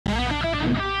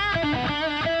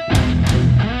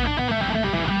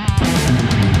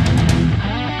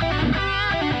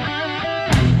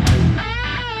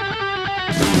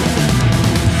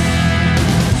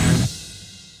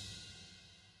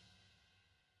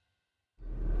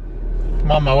I'm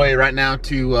on my way right now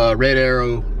to Red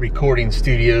Arrow Recording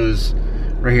Studios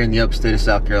right here in the upstate of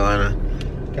South Carolina.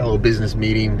 Got a little business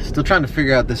meeting. Still trying to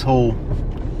figure out this whole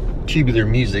tubular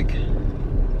music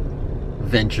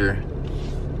venture.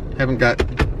 Haven't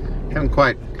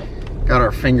quite got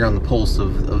our finger on the pulse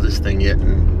of this thing yet,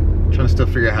 and trying to still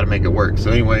figure out how to make it work. So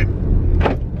anyway,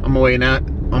 on my way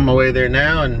there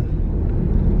now, and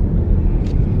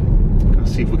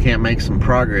let's see if we can't make some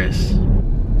progress.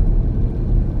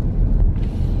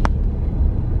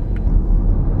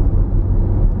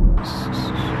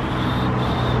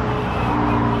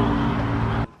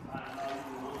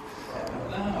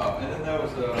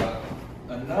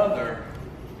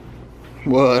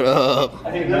 What up?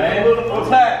 Hey man, what's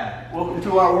happening? Welcome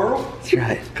to our world. That's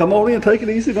right. Come on in, take it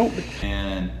easy, don't be.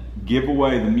 And give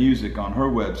away the music on her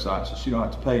website so she don't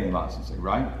have to pay any licensing,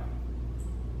 right?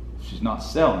 If she's not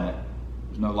selling it,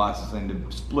 there's no licensing to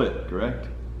split, correct?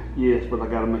 Yes, but I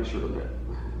gotta make sure of that.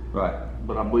 Right.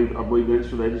 But I believe the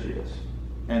answer to that is yes.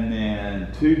 And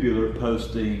then Tubular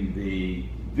posting the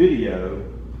video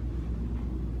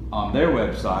on their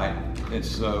website, and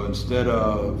so instead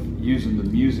of using the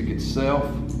music itself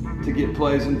to get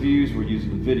plays and views, we're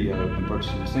using the video and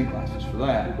purchasing the sync license for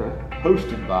that. Okay.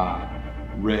 Hosted by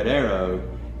Red Arrow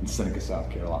in Seneca, South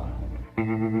Carolina.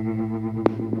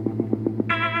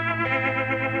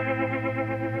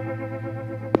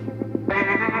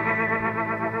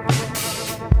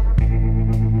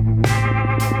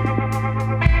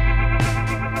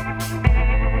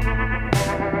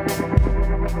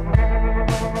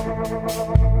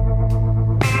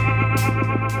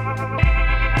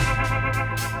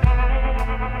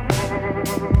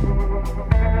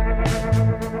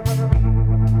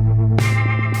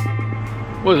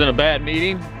 Wasn't a bad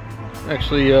meeting.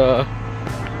 Actually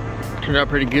turned out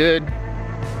pretty good.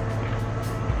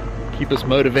 Keep us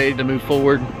motivated to move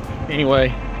forward.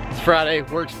 Anyway, it's Friday,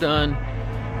 work's done.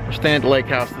 We're staying at the lake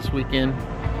house this weekend.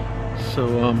 So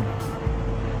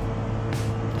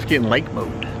let's get in lake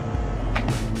mode.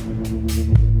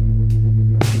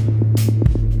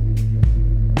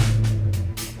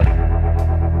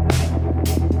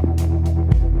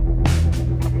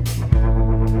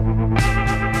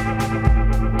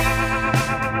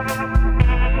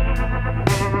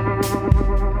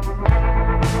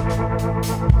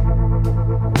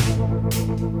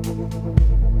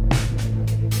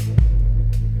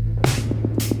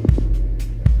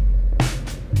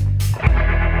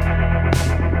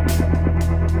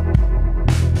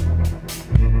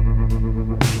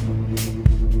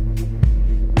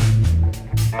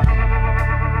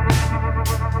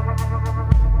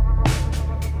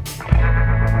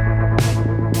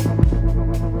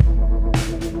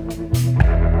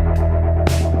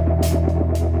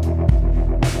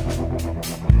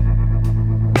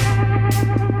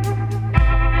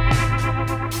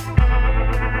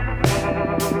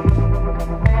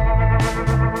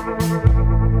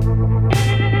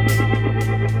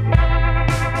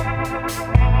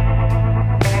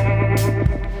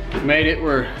 Made it,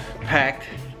 we're packed,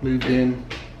 moved in.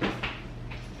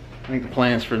 I think the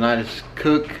plans for tonight is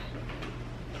cook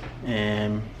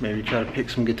and maybe try to pick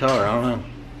some guitar, I don't know.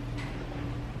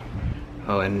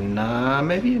 Oh, and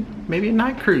maybe a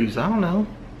night cruise, I don't know,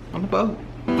 on the boat.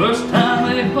 First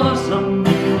time they fuss on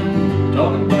me,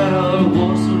 talking about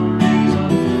what's the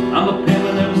reason. I'm a pimp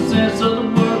in every sense of the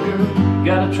worker,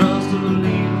 gotta trust to the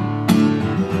leader.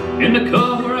 In the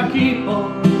cover I keep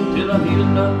on, till I need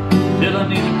enough. Till I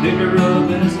need to pick her up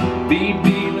in his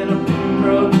BB, let her pick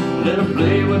her up, let her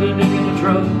play with her dick in the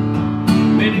truck.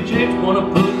 Many chicks wanna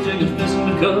put Jacob's fist in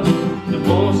the cup, and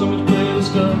pour so much play with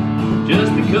stuff.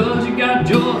 Just because you got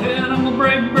your head, I'm gonna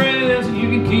break bread so you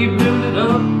can keep building it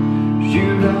up.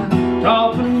 Shoot, I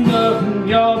talk for nothing,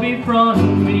 y'all be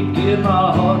frontin' me, give my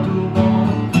heart to a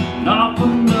woman. Not for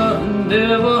nothing,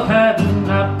 never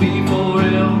happened, I'd be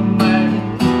forever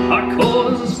mad. I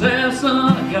cold as a assassin,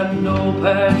 I got no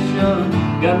passion,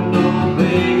 got no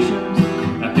patience.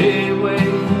 Now hey,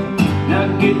 wait, now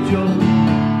get your,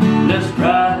 let's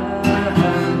ride.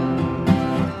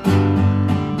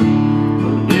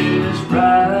 Let's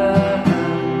ride.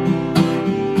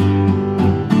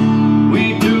 We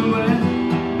do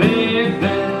it big,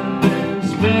 then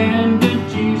spend the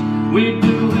cheese. We do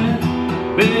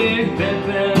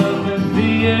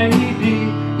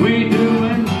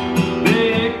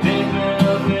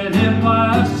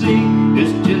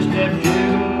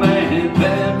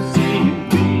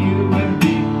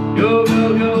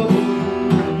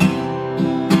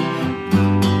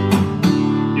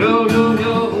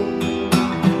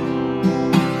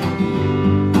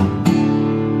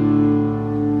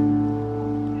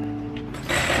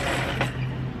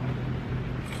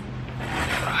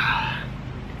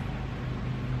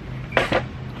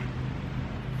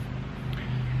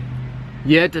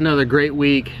Yet another great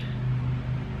week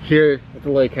here at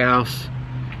the lake house.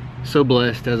 So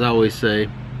blessed, as I always say.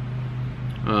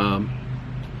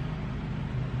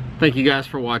 Thank you guys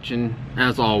for watching,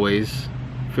 as always.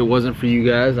 If it wasn't for you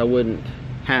guys, I wouldn't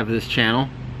have this channel.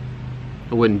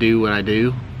 I wouldn't do what I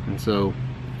do. And so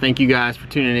thank you guys for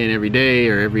tuning in every day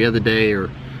or every other day or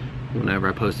whenever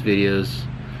I post videos.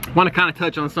 I want to kind of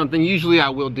touch on something. Usually I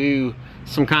will do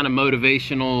some kind of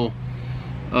motivational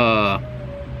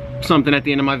something at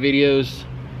the end of my videos.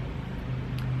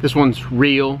 This one's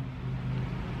real,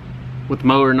 with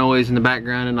mower noise in the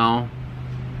background and all.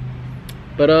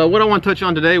 But what I want to touch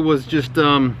on today was just, you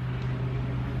know,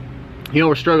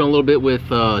 we're struggling a little bit with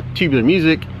tubular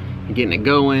music and getting it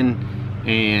going,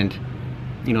 and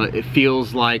you know, it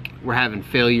feels like we're having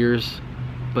failures.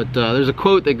 But there's a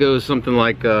quote that goes something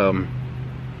like, you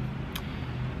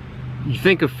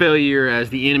think of failure as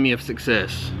the enemy of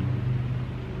success,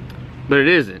 but it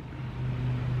isn't.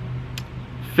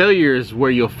 Failure is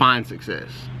where you'll find success.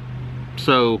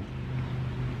 So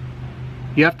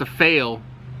you have to fail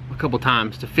a couple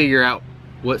times to figure out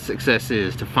what success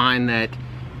is, to find that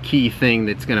key thing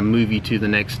that's going to move you to the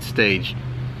next stage.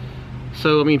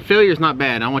 So I mean, failure is not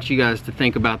bad. I want you guys to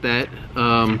think about that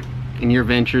in your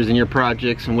ventures, in your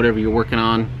projects, and whatever you're working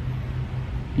on.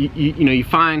 You know, you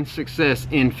find success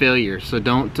in failure. So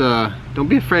don't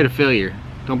be afraid of failure.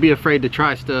 Don't be afraid to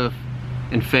try stuff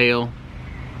and fail,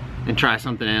 and try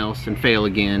something else and fail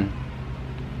again.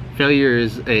 Failure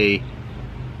is a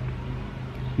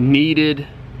needed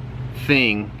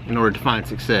thing in order to find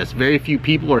success. Very few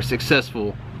people are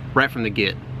successful right from the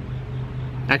get.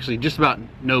 Actually, just about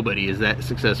nobody is that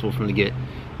successful from the get.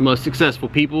 The most successful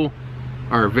people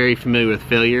are very familiar with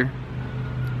failure.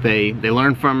 They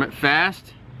learn from it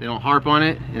fast, they don't harp on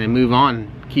it, and they move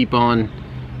on, keep on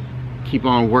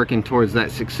working towards that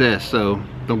success. So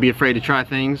don't be afraid to try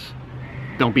things.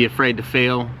 Don't be afraid to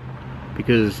fail,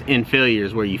 because in failure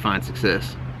is where you find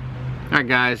success. Alright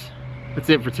guys, that's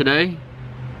it for today.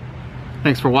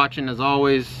 Thanks for watching as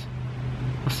always.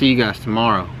 I'll see you guys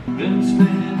tomorrow. Been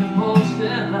spending most of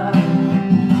their life.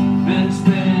 Been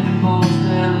spending most of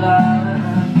their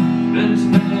life. Been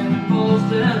spending most of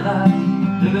their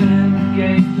life. Living in the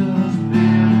gangster's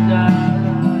paradise.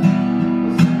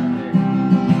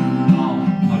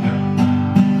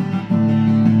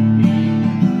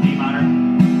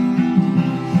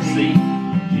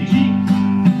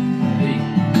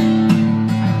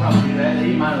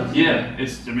 Yeah,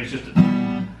 it's just a,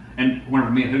 and whenever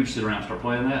me and Hooch sit around and start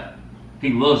playing that, he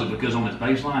loves it because on his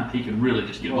bass line he can really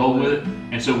just get low with it.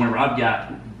 And so whenever I've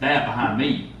got that behind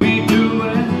me,